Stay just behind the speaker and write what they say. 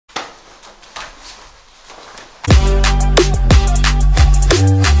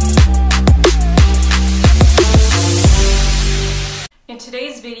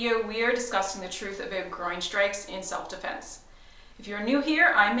discussing the truth about groin strikes in self-defense. If you're new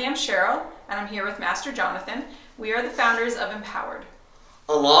here, I'm Ma'am Cheryl, and I'm here with Master Jonathan. We are the founders of Empowered.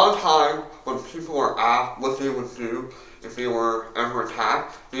 A lot of time when people are asked what they would do if they were ever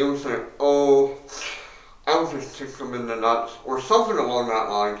attacked, they would say, oh, I would just kick them in the nuts, or something along that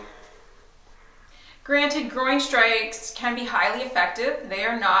line. Granted, groin strikes can be highly effective. They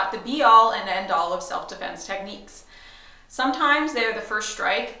are not the be-all and end-all of self-defense techniques. Sometimes they are the first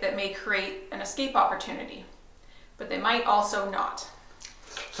strike that may create an escape opportunity, but they might also not.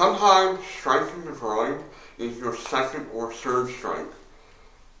 Sometimes striking the groin is your second or third strike.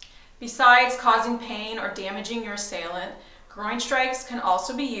 Besides causing pain or damaging your assailant, groin strikes can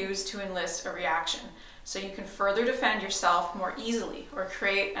also be used to enlist a reaction, so you can further defend yourself more easily or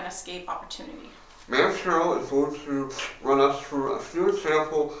create an escape opportunity. Ma'am Cheryl is going to run us through a few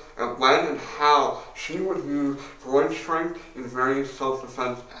examples of when and how she would use groin strike in various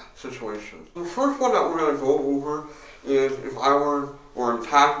self-defense situations. The first one that we're going to go over is if I were or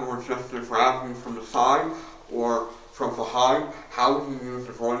attack were just to grab you from the side or from behind, how would you use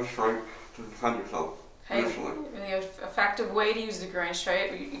the groin strike to defend yourself initially? The effective way to use the groin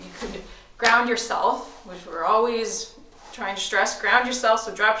strike, you could ground yourself, which we're always trying to stress. Ground yourself,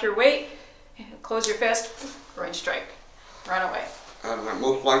 so drop your weight, close your fist, groin strike, run away. And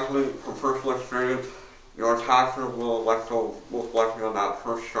most likely, from personal experience, your attacker will let go most likely on that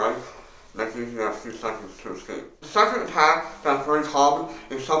first strike. That gives you a few seconds to escape. The second attack that's very common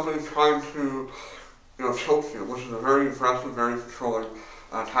is somebody trying to choke you, which is a very aggressive, very controlling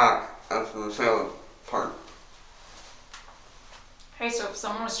attack as an assailant part. Okay, so if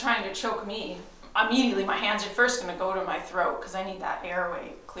someone was trying to choke me, immediately my hands are first going to go to my throat because I need that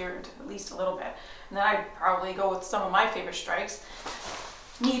airway cleared at least a little bit. And then I'd probably go with some of my favorite strikes,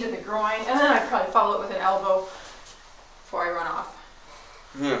 knee to the groin, and then I'd probably follow it with an elbow before I run off.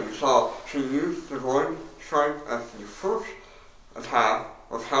 Yeah, we saw she used the groin strike as the first attack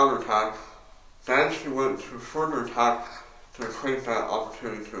or counterattack. Then she went to further attack to create that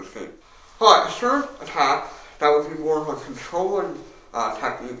opportunity to escape. Alright, the third attack that would be more of a controlling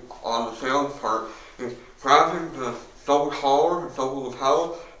technique on the assailant's part is grabbing the double collar and double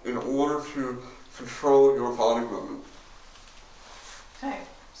lapel in order to control your body movement. Okay,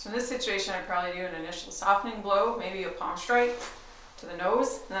 so in this situation I'd probably do an initial softening blow, maybe a palm strike to the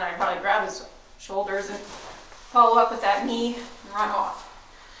nose, and then I'd probably grab his shoulders and follow up with that knee and run off.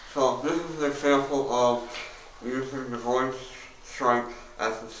 So this is an example of using the groin strike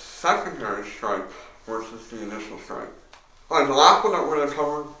as a secondary strike versus the initial strike. Alright, the last one that we're going to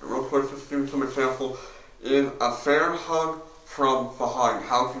cover real quick, just to give some example, is a fair hug from behind.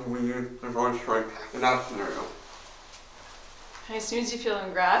 How can we use the groin strike in that scenario? Okay, as soon as you feel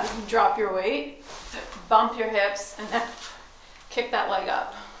them grab, you can drop your weight, bump your hips, and then kick that leg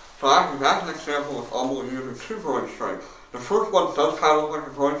up. So actually that's an example of almost using two groin strikes. The first one does kind of look like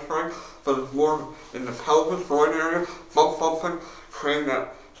a groin strike, but it's more in the pelvis, groin area, bumping, creating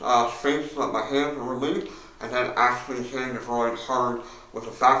that space so that my hands are released, and then actually hitting the groin hard with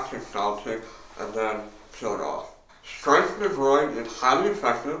a back kick style kick, and then peel it off. Striking the groin is highly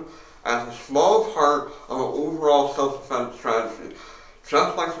effective as a small part of an overall self-defense strategy.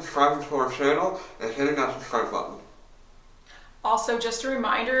 Just like subscribing to our channel and hitting that subscribe button. Also, just a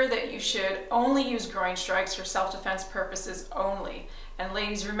reminder that you should only use groin strikes for self-defense purposes only. And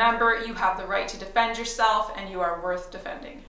ladies, remember, you have the right to defend yourself and you are worth defending.